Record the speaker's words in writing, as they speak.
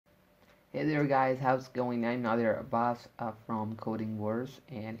Hey there guys, how's it going? I'm Nadir Abbas from Coding Wars,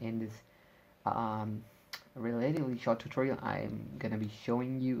 and in this um, relatively short tutorial I'm gonna be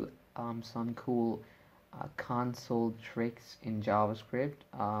showing you some cool console tricks in JavaScript.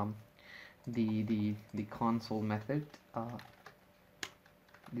 The console method,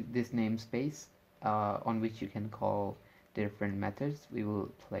 this namespace on which you can call different methods. We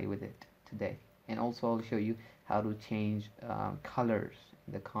will play with it today, and also I'll show you how to change colors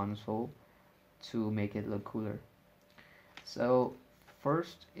in the console to make it look cooler. So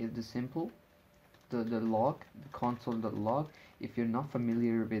first is the simple, the log, the console.log. If you're not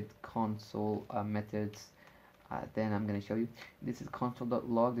familiar with console methods, then I'm going to show you. This is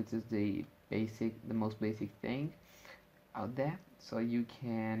console.log. This is the most basic thing out there. So you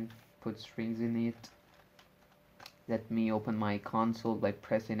can put strings in it. Let me open my console by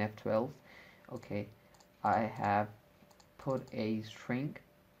pressing F12. Okay, I have put a string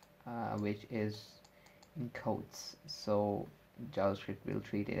which is in quotes, so JavaScript will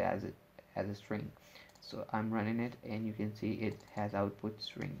treat it as a string. So I'm running it, and you can see it has output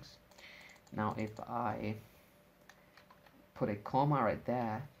strings. Now if I put a comma right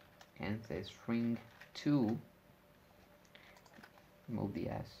there and say string 2, move the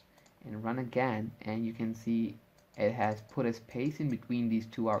s, and run again, and you can see it has put a space in between these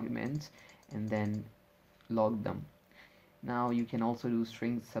two arguments and then log them. Now you can also do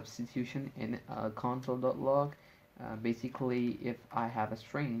string substitution in console.log. Basically, if I have a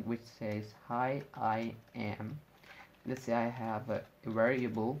string which says hi I am, let's say I have a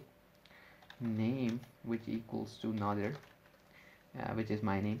variable name which equals to Nadir, which is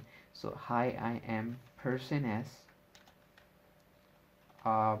my name. So hi I am person s,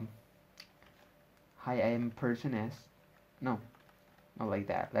 um, hi I am person s, no, not like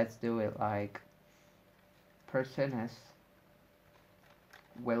that. Let's do it like person s,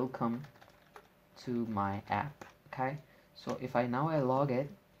 welcome to my app. Okay, so if I log it,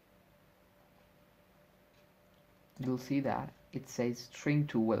 you'll see that it says string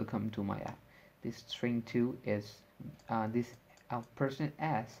 2, welcome to my app. This string 2 is this person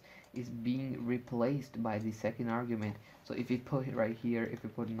s is being replaced by the second argument. So if you put it right here, if you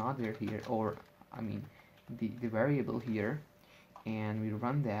put another here, or I mean the variable here, and we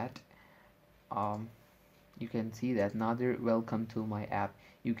run that, you can see that another welcome to my app.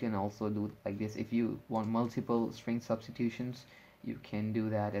 You can also do it like this. If you want multiple string substitutions, you can do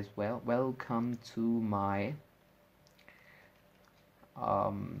that as well. Welcome to my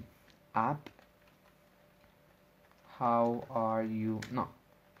app, how are you? No,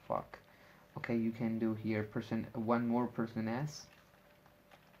 fuck. Okay, you can do here person, one more person s,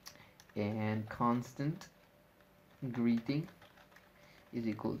 and constant greeting is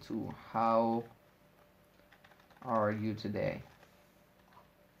equal to how are you today,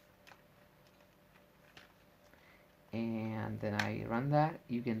 and then I run that.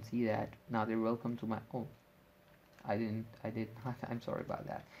 You can see that now they're welcome to my, oh, I did I'm sorry about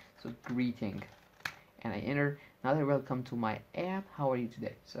that. So greeting, and I enter, now they're welcome to my app, how are you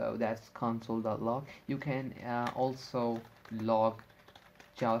today. So that's console.log. You can also log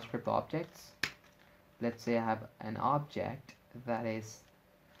JavaScript objects. Let's say I have an object that is,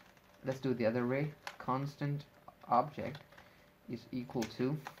 let's do it the other way, constant object is equal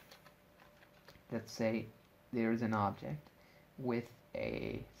to, let's say there is an object with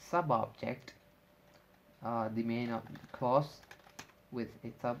a sub object, the main clause with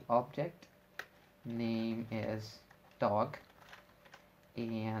a sub object, name is dog,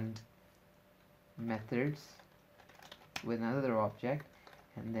 and methods with another object,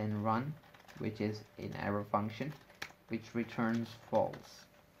 and then run, which is an error function which returns false.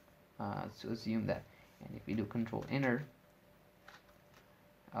 So assume that, and if we do control enter,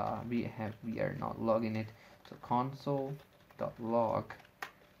 we are not logging it. So console.log,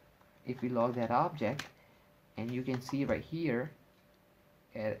 if we log that object, and you can see right here,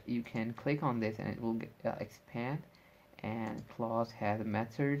 you can click on this and it will expand, and clause has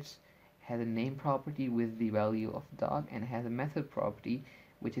methods, has a name property with the value of dog, and has a method property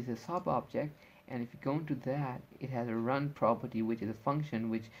which is a sub object, and if you go into that, it has a run property which is a function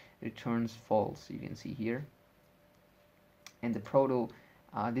which returns false. You can see here, and the proto,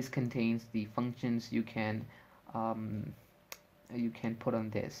 this contains the functions you can put on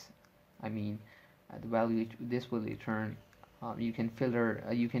this. I mean, the value this will return. You can filter,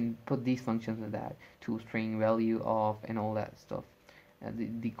 you can put these functions in that, to string, value of, and all that stuff,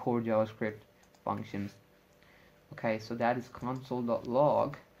 the core JavaScript functions. Okay, so that is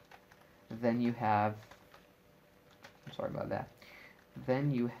console.log. Then you have, I'm sorry about that,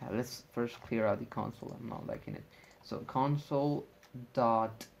 then you have, let's first clear out the console, I'm not liking it. So console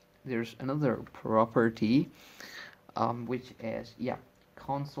dot there's another property, which is, yeah,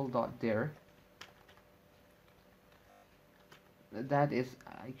 console.dir. That is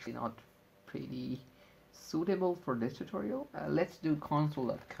actually not pretty suitable for this tutorial. Let's do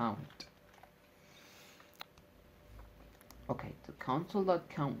console.count. Okay, so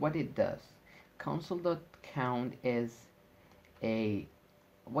console.count, what it does, console.count is a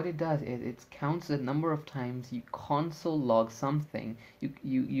what it does is it counts the number of times you console log something.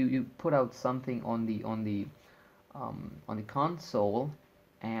 You put out something on the console,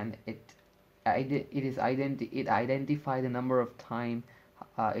 and it identify the number of time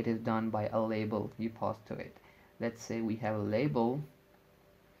it is done by a label you pass to it. Let's say we have a label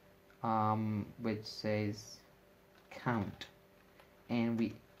which says count, and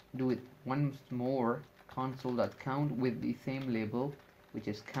we do it once more, console.count with the same label which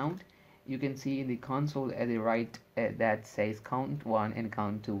is count. You can see in the console at the right that says count 1 and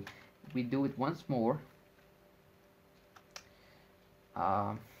count 2. We do it once more,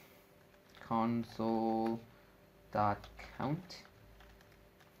 console.count,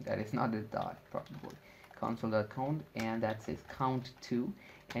 that is not a dot probably, console.count, and that says count 2.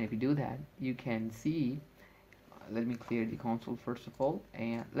 And if you do that, you can see, let me clear the console first of all,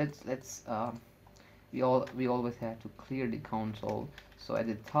 and let's we always have to clear the console. So at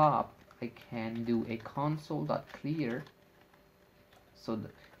the top I can do a console.clear, so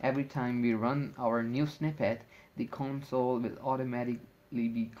every time we run our new snippet, the console will automatically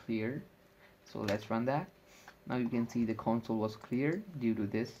be cleared. So let's run that. Now you can see the console was cleared due to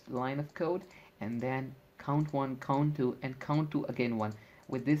this line of code, and then count 1, count 2, and count 2 again 1.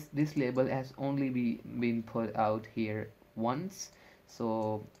 With this label has only been put out here once,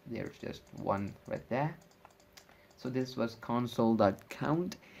 so there's just one right there. So this was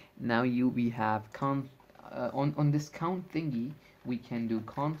console.count. Now we have on this count thingy, we can do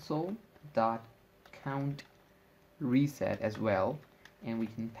console.count reset as well, and we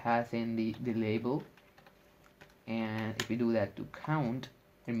can pass in the label. And if we do that to count,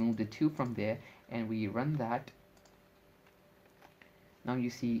 remove the 2 from there, and we run that, now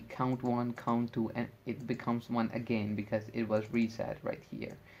you see count 1, count 2, and it becomes 1 again because it was reset right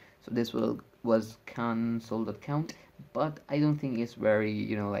here. So this was console.count, but I don't think it's very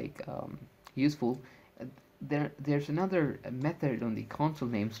useful. There's another method on the console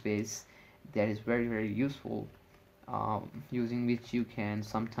namespace that is very useful, using which you can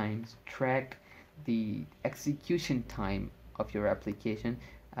sometimes track the execution time of your application,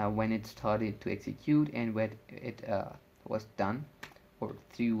 when it started to execute and when it was done, or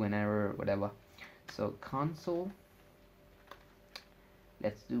through an error, whatever. So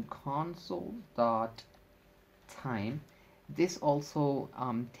let's do console.time. This also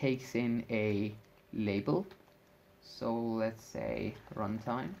takes in a label, so let's say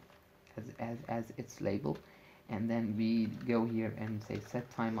runtime as its label, and then we go here and say set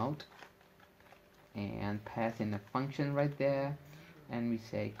timeout and pass in a function right there, and we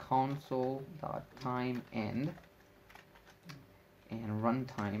say console.time end and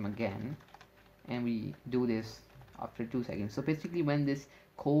runtime again, and we do this after 2 seconds. So basically when this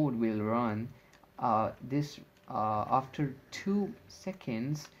code will run, after 2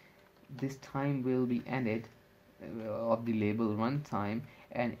 seconds this time will be ended of the label runtime,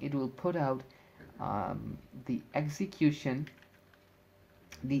 and it will put out the execution,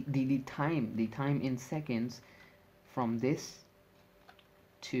 the time in seconds from this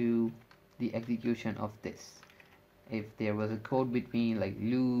to the execution of this. If there was a code between like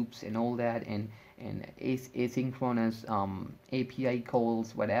loops and all that, and asynchronous API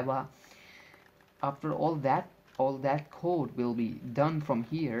calls, whatever, after all that code will be done from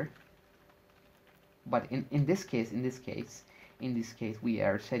here. But in this case we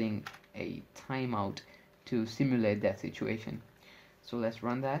are setting a timeout to simulate that situation. So let's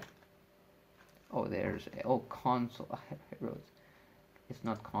run that. Oh, there's console. It's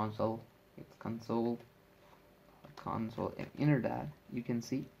not console, it's console. And enter that, you can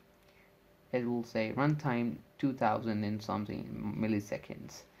see it will say runtime 2000 and something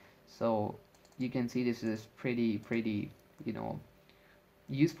milliseconds. So you can see this is pretty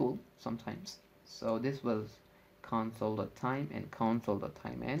useful sometimes. So this was console.time and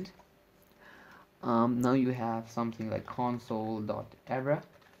console.time end. Now you have something like console.error,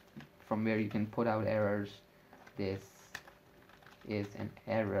 from where you can put out errors. This is an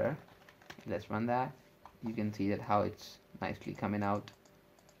error. Let's run that. You can see that how it's nicely coming out.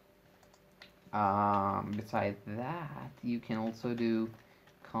 Besides that, you can also do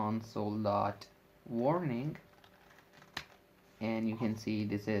console.warning, and you can see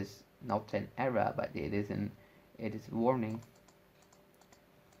this is not an error, but it is warning.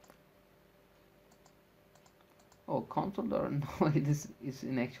 Oh, console dot no, it is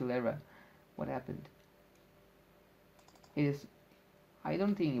an actual error. What happened? It is, I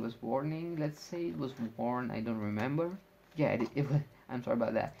don't think it was warning. Let's say it was warn. I don't remember. Yeah, it was. I'm sorry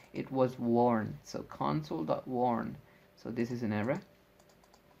about that. It was warn. So console.warn. So this is an error.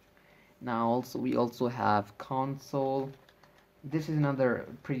 Now also we also have console. This is another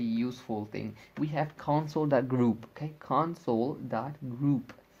pretty useful thing. We have console.group. Okay,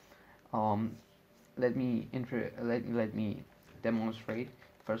 console.group. Um, let me demonstrate.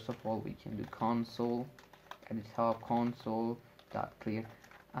 First of all, we can do console at the top, console.clear.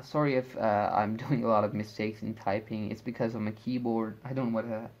 Sorry if I'm doing a lot of mistakes in typing. It's because of my keyboard. I don't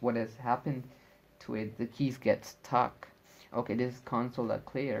know what has happened to it. The keys get stuck. Okay, this is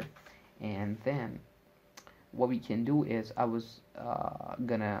console.clear, and then what we can do is I was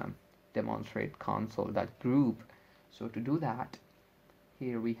gonna demonstrate console.group. So to do that,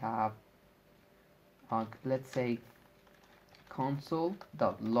 here we have let's say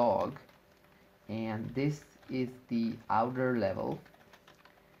console.log, and this is the outer level.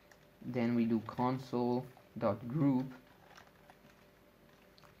 Then we do console.group,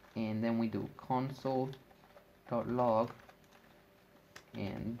 and then we do console.log,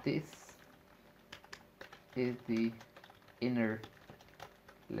 and this is the inner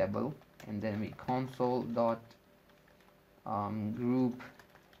level, and then we console.group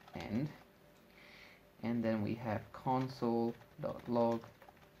end, and then we have console.log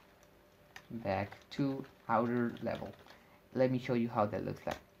back to outer level. Let me show you how that looks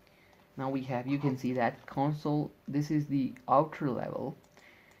like. Now we have, you can see that console, this is the outer level.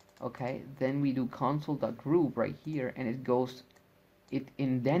 Okay, then we do console.group right here, and it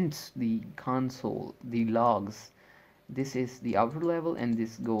indents the console, the logs. This is the outer level, and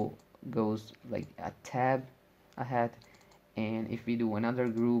this goes like a tab ahead. And if we do another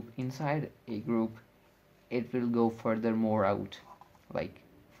group inside a group, it will go further more out, like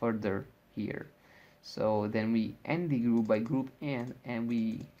further here. So then we end the group by group end, and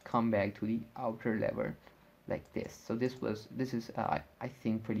we come back to the outer level like this. So this is I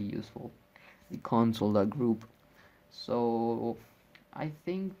think pretty useful, the console.group. So I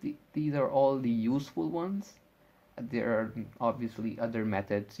think these are all the useful ones. There are obviously other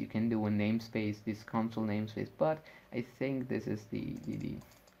methods you can do in namespace, this console namespace, but I think this is the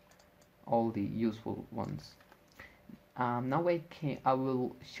all the useful ones. Now I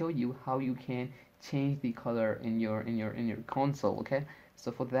will show you how you can change the color in your console. Okay,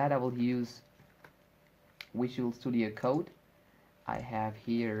 so for that I will use Visual Studio Code. I have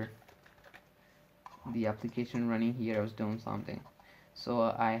here the application running here. I was doing something,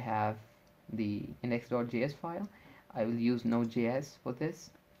 so I have the index.js file. I will use Node.js for this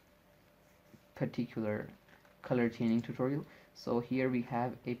particular color changing tutorial. So here we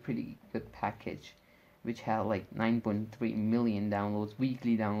have a pretty good package which have like 9.3 million downloads,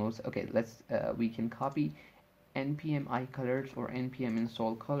 weekly downloads. Okay, let's we can copy npm icolors or npm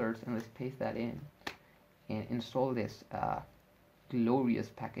install colors, and let's paste that in and install this glorious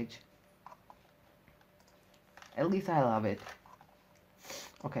package. At least I love it.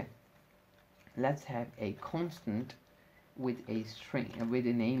 Okay, let's have a constant with a string with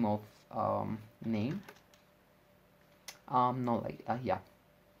a name of name. Not like yeah,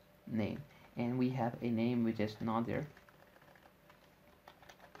 name, and we have a name which is not there.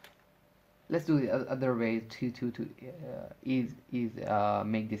 Let's do the other way to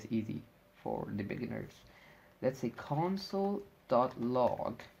make this easy for the beginners. Let's say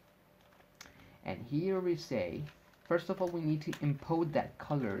console.log, and here we say, first of all, we need to import that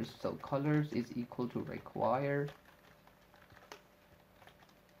colors. So colors is equal to require,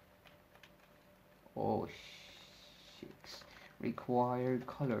 oh shit, required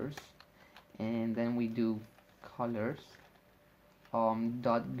colors, and then we do colors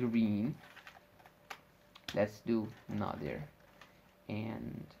dot green. Let's do not there,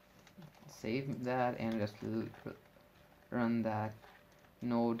 and save that, and just run that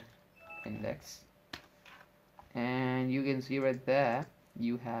node index, and you can see right there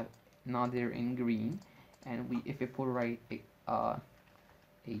you have not there in green, and if we put right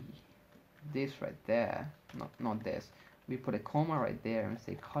this right there, not this, we put a comma right there and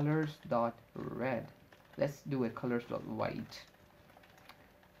say colors dot red. Let's do a colors dot white,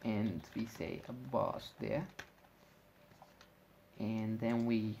 and we say a boss there, and then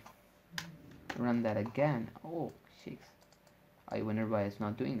we run that again. Oh shakes, I wonder why it's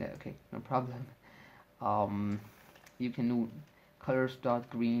not doing that. Okay, no problem. You can do colors dot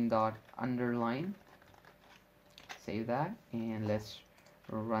green dot underline, save that, and let's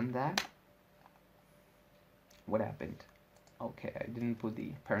run that. What happened? Okay, I didn't put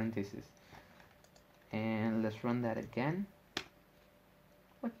the parentheses. and let's run that again.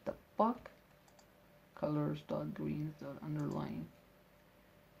 What the fuck? Colors.greens.underline.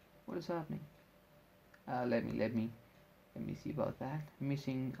 What is happening? Let me see about that.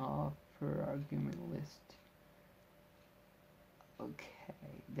 Missing off per argument list.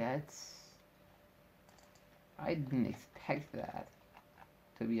 Okay, that's, I didn't expect that,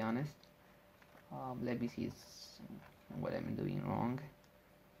 to be honest. Let me see what I'm doing wrong.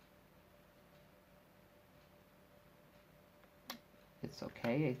 It's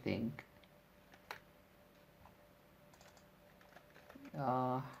okay, I think.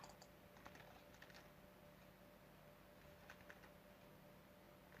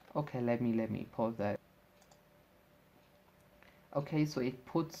 Okay, let me pause that. Okay, so it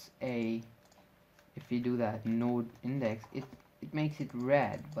puts a, if you do that node index, it makes it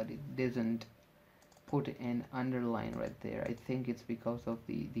red, but it doesn't put an underline right there. I think it's because of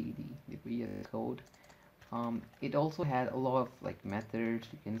the VS Code. It also had a lot of like methods.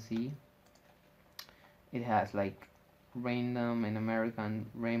 You can see it has like random and American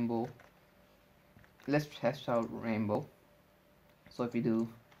rainbow. Let's test out rainbow. So if we do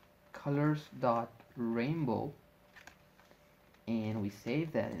colors.rainbow and we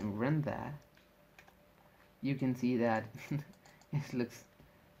save that and run that, you can see that it looks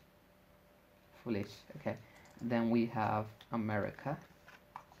foolish. Okay, then we have America.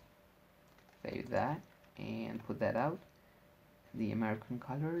 Save that and put that out, the American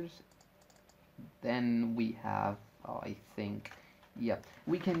colors. Then we have, I think, yep,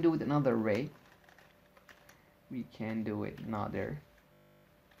 we can do it another way. We can do it another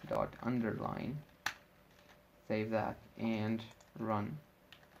dot underline. Save that and run.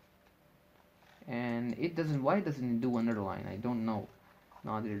 And it doesn't, why doesn't it do underline? I don't know.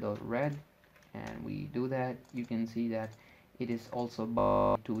 Another dot red, and we do that. You can see that it is also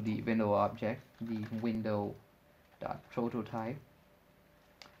bound to the window object, the window dot prototype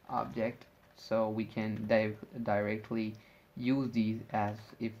object, so we can directly use these as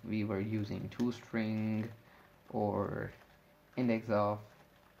if we were using toString or index of.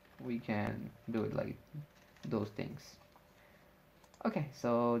 We can do it like those things. Okay,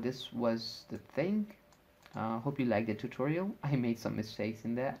 so this was the thing. Hope you liked the tutorial. I made some mistakes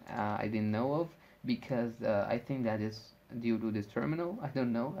in that I didn't know of, because I think that is due to this terminal. I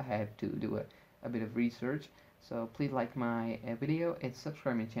don't know, I have to do a bit of research. So please like my video and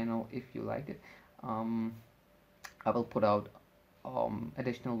subscribe my channel if you liked it. I will put out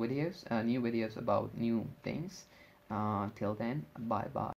additional videos, new videos about new things. Till then, bye bye.